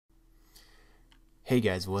Hey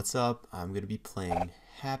guys, what's up? I'm going to be playing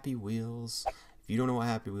Happy Wheels. If you don't know what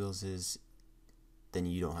Happy Wheels is, then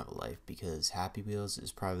you don't have a life, because Happy Wheels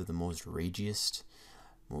is probably the most ragiest,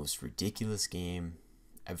 most ridiculous game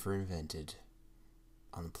ever invented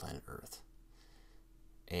on the planet Earth.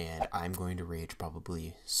 And I'm going to rage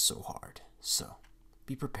probably so hard. So,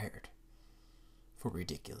 be prepared for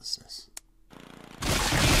ridiculousness.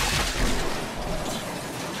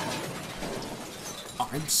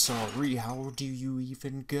 I'm sorry, how do you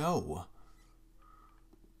even go?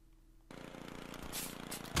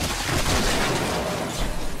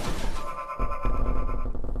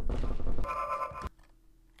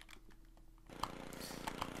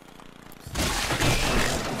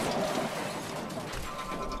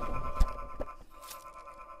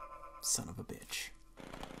 Son of a bitch.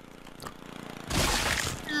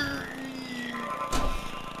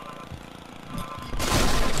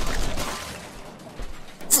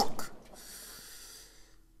 Fuck.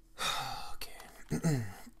 Okay.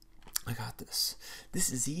 I got this.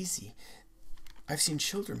 This is easy. I've seen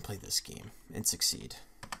children play this game and succeed.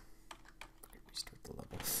 Restart the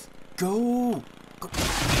level. Go!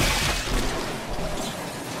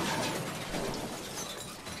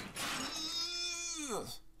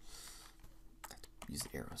 Use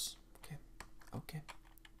the arrows. Okay. Okay.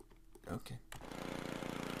 Okay.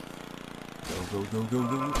 Go, go, go, go,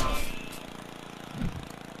 go.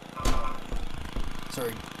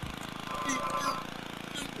 Sorry.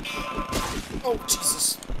 Oh,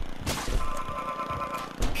 Jesus.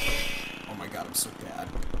 Oh my god, I'm so bad.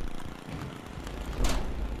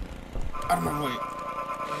 Out of my way.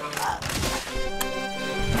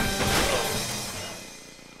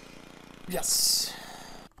 Yes.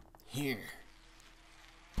 Here.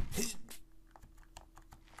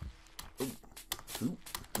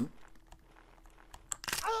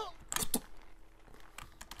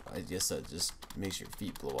 I guess that just makes your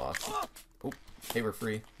feet blow off. Oh, hey, we're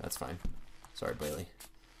free. That's fine. Sorry, Bailey.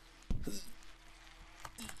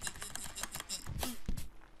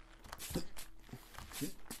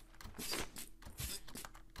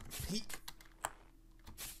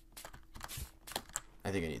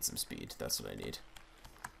 I think I need some speed. That's what I need.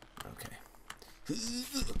 Okay.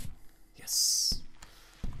 Yes.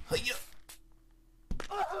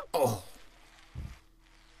 Oh.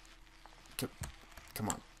 Come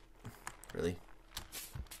on. Really?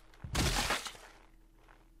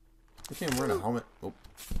 I think I'm wearing a helmet. Oh.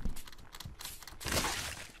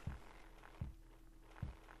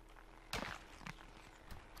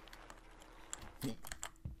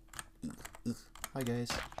 Hi guys.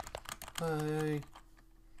 Hi.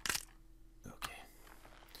 Okay.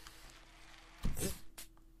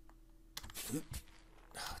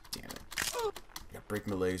 Oh, damn it. I gotta break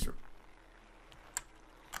my legs.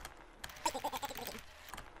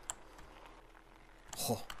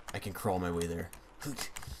 Oh, I can crawl my way there.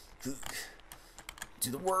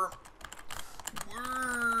 To the worm.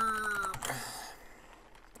 Worm.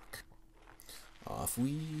 Off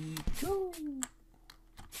we go.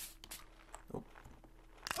 Oh.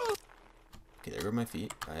 Okay, there go my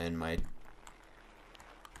feet and my.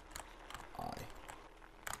 I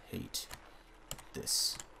hate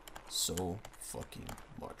this so fucking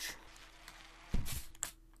much.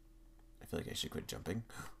 I feel like I should quit jumping.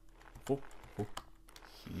 Oh, oh.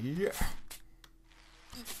 Yeah.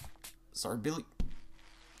 Sorry, Billy.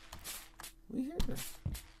 We here.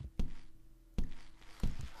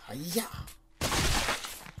 Hiya.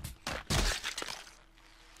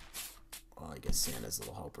 Well, I guess Santa's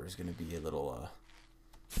little helper is gonna be a little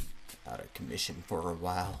out of commission for a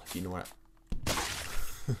while, if you know what.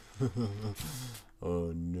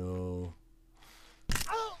 Oh no.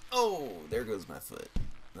 Oh, there goes my foot.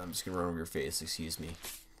 I'm just gonna run over your face. Excuse me.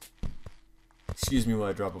 Excuse me while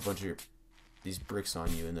I drop a bunch of these bricks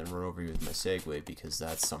on you and then run over you with my Segway, because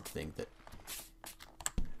that's something that...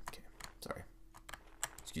 Okay, sorry.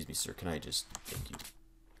 Excuse me, sir. Can I just... Thank you.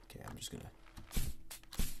 Okay, I'm just gonna...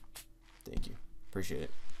 Thank you. Appreciate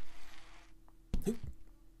it. Hoop.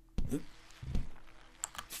 Hoop.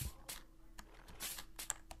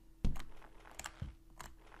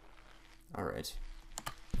 Alright.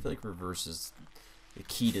 I feel like reverse is the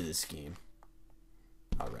key to this game.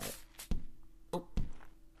 Alright. Oh.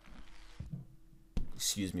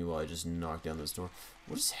 Excuse me while I just knock down this door.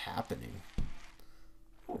 What is happening?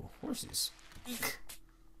 Oh, where's these?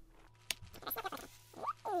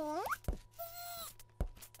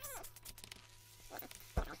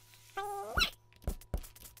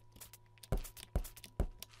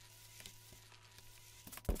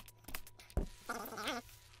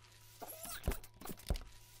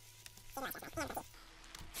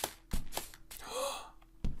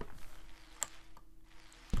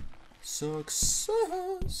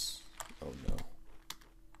 Success! Oh no.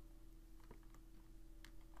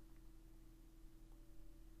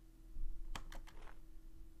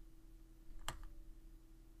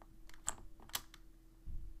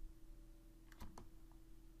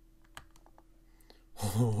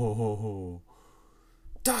 Oh,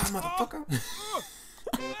 die, motherfucker!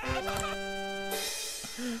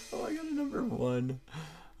 Oh, I got a number 1.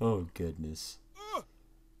 Oh, goodness.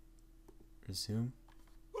 Resume?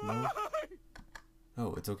 No?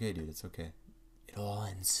 Oh, it's okay, dude. It's okay. It'll all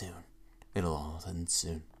end soon. It'll all end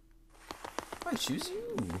soon. I choose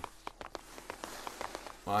you.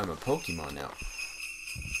 Well, I'm a Pokemon now.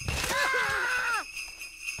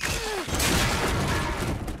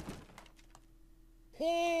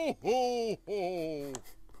 Ho, ho, ho.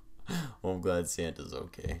 Well, I'm glad Santa's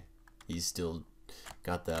okay. He's still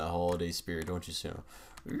got that holiday spirit, don't you, Santa?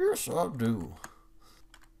 Yes, I do.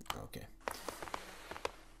 Okay.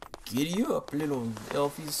 Giddy up, little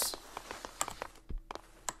elfies.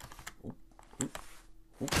 Oh, oh,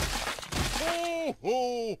 oh. Ho,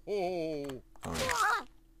 ho, ho. Oh, no.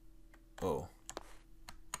 Oh.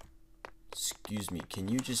 Excuse me, can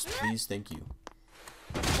you just please? Thank you.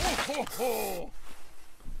 Ho, ho, ho.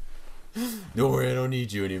 Don't worry, I don't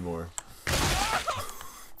need you anymore.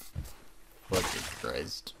 Fucking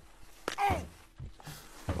Christ.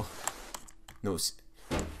 Oh. No,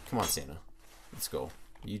 come on, Santa. Let's go.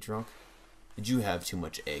 Are you drunk? Did you have too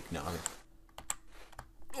much eggnog?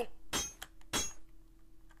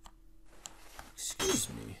 Excuse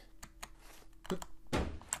me.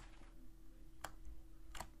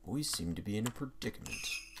 We seem to be in a predicament.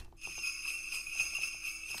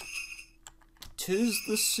 'Tis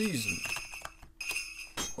the season.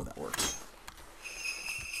 Oh, that worked.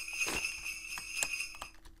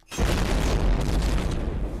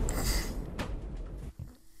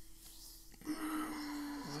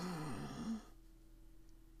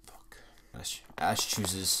 Fuck. Ash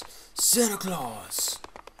chooses Santa Claus.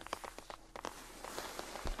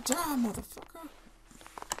 Die, motherfucker.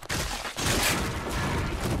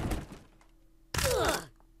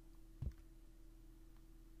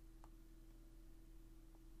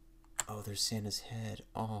 Oh, there's Santa's head.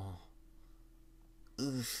 Oh.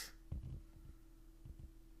 Ugh.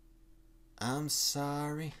 I'm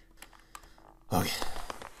sorry. Okay.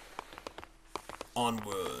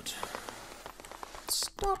 Onward.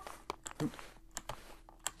 Stop.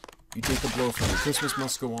 You take the blow from me. Christmas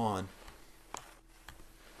must go on.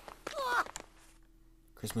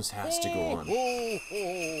 Christmas has to go on. Ho,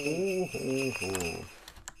 ho, Ho, ho, ho.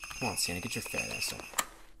 Come on, Santa, get your fat ass up.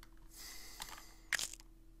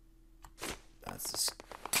 That's just...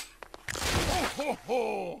 ho,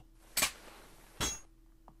 ho.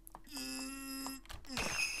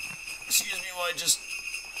 Excuse me while I just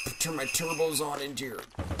turn my turbos on into your...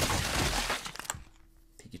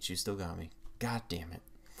 Pikachu still got me. God damn it.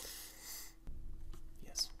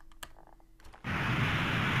 Yes.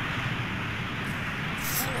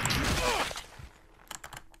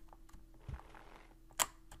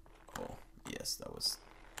 Oh, yes, that was...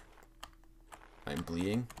 I'm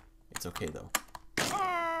bleeding. It's okay, though.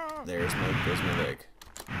 There's my leg.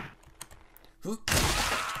 Whoop.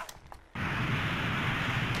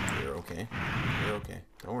 You're okay. You're okay.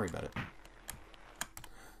 Don't worry about it.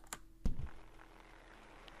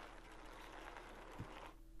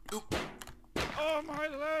 Oop. Oh, my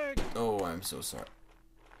leg. Oh, I'm so sorry.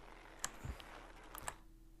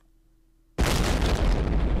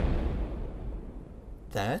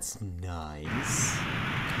 That's nice.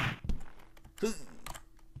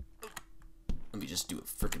 Let me just do a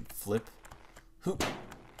freaking flip. Hoop.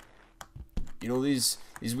 You know these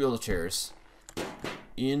wheelchairs,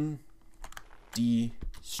 indestructible.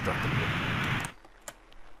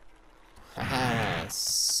 Haha,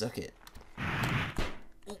 suck it.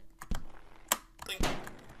 Ooh. Blink.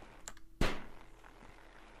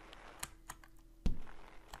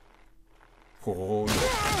 Oh no.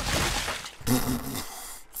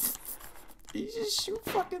 Did you just shoot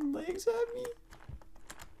fucking legs at me?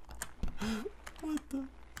 What the?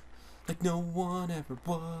 Like no one ever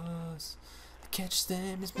was. To catch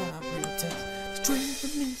them is my real test. Straight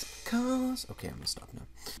from these cause. Okay, I'm gonna stop now.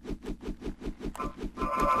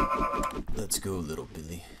 Let's go, little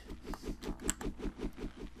Billy.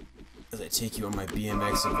 As I take you on my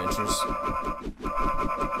BMX adventures.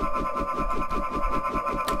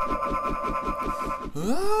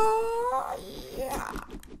 Ah, yeah.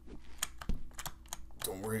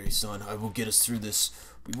 Don't worry, son. I will get us through this.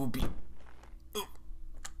 We will be... Oh,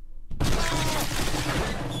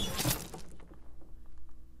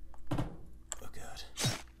 oh God.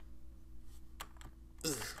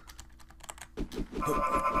 Ugh.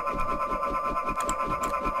 Oh.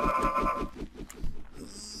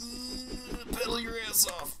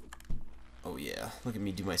 Let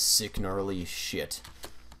me do my sick, gnarly shit.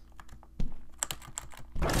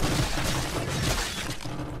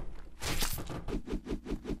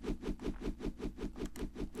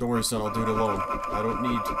 Don't worry, son, I'll do it alone. I don't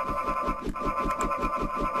need...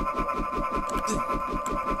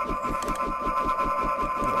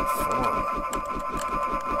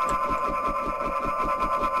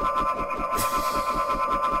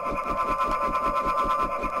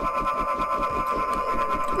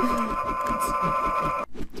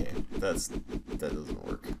 Okay, that doesn't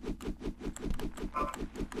work.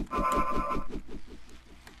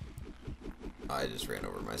 I just ran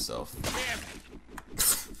over myself.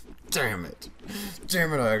 Damn it!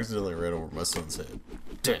 Damn it, I accidentally ran over my son's head.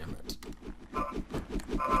 Damn it.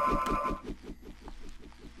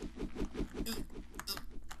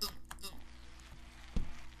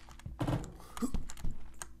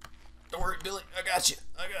 Don't worry, Billy. I got you.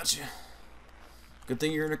 I got you. Good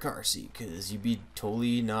thing you're in a car seat, because you'd be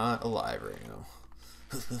totally not alive right now.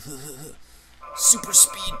 Super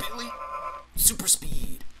speed, Billy. Super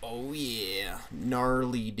speed. Oh, yeah.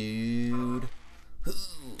 Gnarly, dude.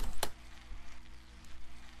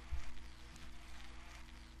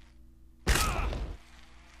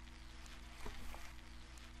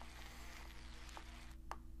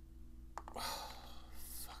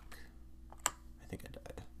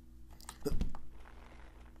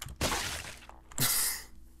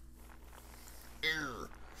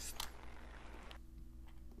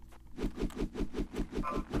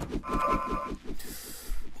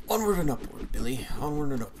 Onward and upward, Billy.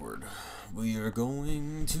 Onward and upward. We are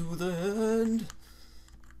going to the end.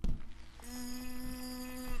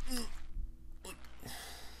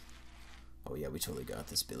 Oh yeah, we totally got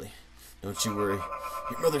this, Billy. Don't you worry.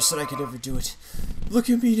 Your mother said I could never do it. Look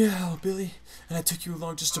at me now, Billy. And I took you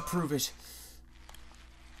along just to prove it.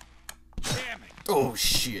 Damn it. Oh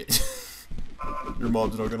shit. Your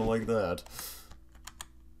mom's not gonna like that.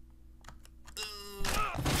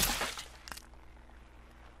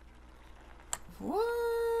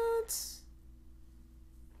 What?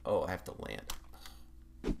 Oh, I have to land.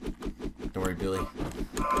 Don't worry, Billy.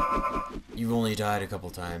 You've only died a couple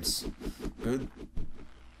times. Good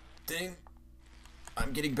thing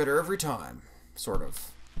I'm getting better every time. Sort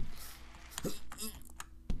of. Look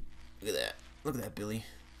at that. Look at that, Billy.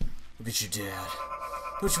 Look at your dad.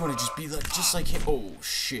 Don't you want to just be like, just like him? Oh,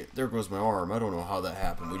 shit. There goes my arm. I don't know how that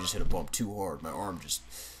happened. We just hit a bump too hard. My arm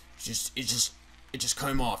it just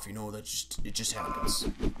came off, you know, it just happens.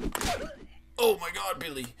 Oh my god,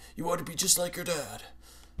 Billy, you want to be just like your dad.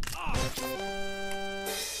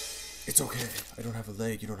 It's okay, I don't have a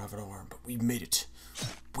leg, you don't have an arm, but we made it.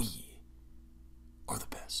 We are the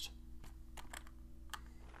best.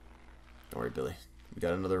 Don't worry, Billy, we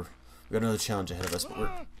got another challenge ahead of us, but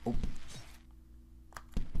we're... Oh.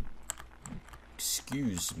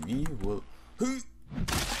 Excuse me, well...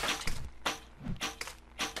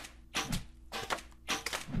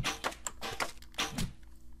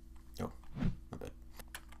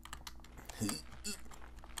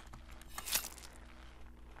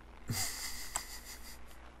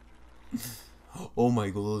 Oh, my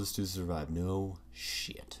goal is to survive. No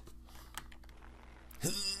shit.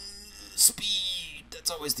 Speed!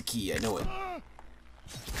 That's always the key. I know it.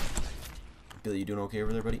 Billy, you doing okay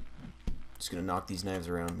over there, buddy? Just gonna knock these knives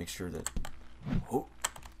around. Make sure that... Oh.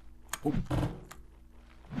 Oh.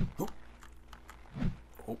 Oh.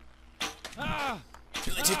 Oh.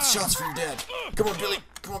 Billy, take the shots for your dad. Come on, Billy.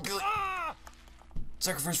 Come on, Billy.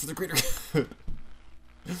 Sacrifice for the greater...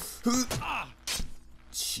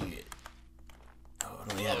 Shit. Oh,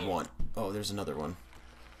 it only had one. Oh, there's another one.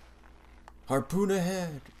 Harpoon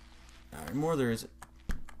ahead. Alright, more there is.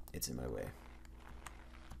 It's in my way.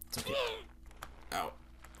 It's okay. Ow.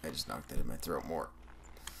 I just knocked that in my throat more.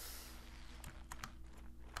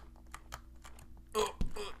 Oh,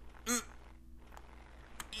 oh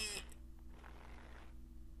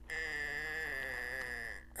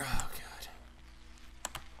god.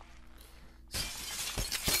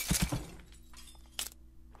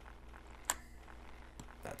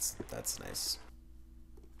 That's nice.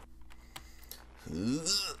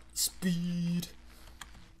 Speed.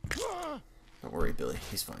 Don't worry, Billy.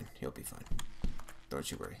 He's fine. He'll be fine. Don't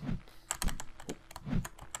you worry. Oh.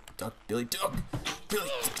 Duck, Billy, duck! Billy,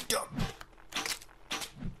 duck!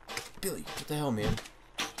 Billy, what the hell, man?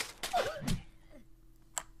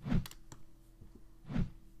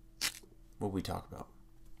 What we talk about?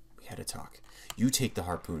 We had a talk. You take the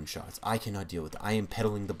harpoon shots. I cannot deal with it. I am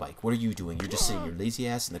pedaling the bike. What are you doing? You're just sitting your lazy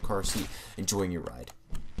ass in the car seat, enjoying your ride.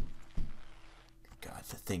 God,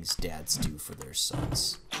 the things dads do for their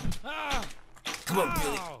sons. Come on,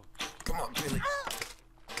 Billy. Come on, Billy.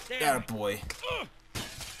 Atta boy.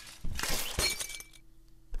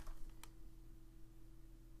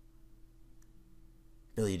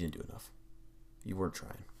 Billy, you didn't do enough. You weren't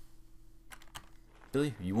trying.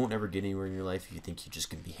 Billy, you won't ever get anywhere in your life if you think you're just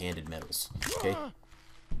going to be handed medals, okay?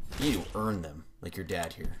 You need to earn them, like your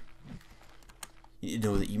dad here. You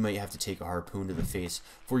know that you might have to take a harpoon to the face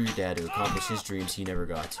for your dad to accomplish his dreams he never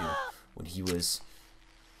got to when he was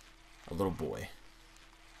a little boy.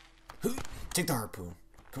 Take the harpoon.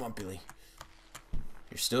 Come on, Billy.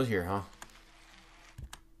 You're still here, huh?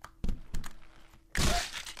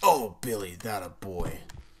 Oh, Billy, that a boy.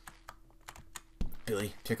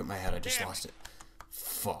 Billy, pick up my hat. I just lost it.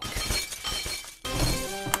 Fuck.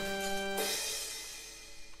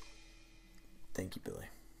 Thank you, Billy.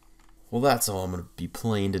 Well, that's all I'm going to be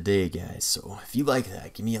playing today, guys. So if you like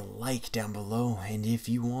that, give me a like down below. And if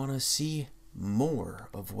you want to see more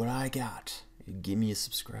of what I got, give me a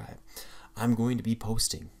subscribe. I'm going to be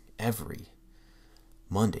posting every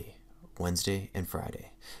Monday, Wednesday, and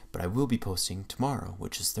Friday. But I will be posting tomorrow,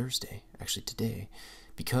 which is Thursday, actually today,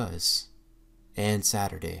 because, and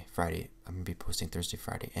Saturday, Friday. I'm going to be posting Thursday,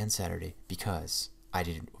 Friday, and Saturday because I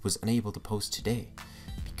was unable to post today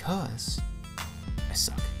because I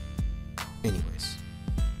suck. Anyways,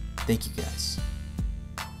 thank you guys.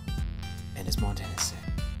 And as Montana said,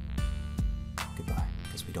 goodbye,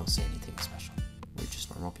 because we don't say anything special. We're just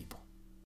normal people.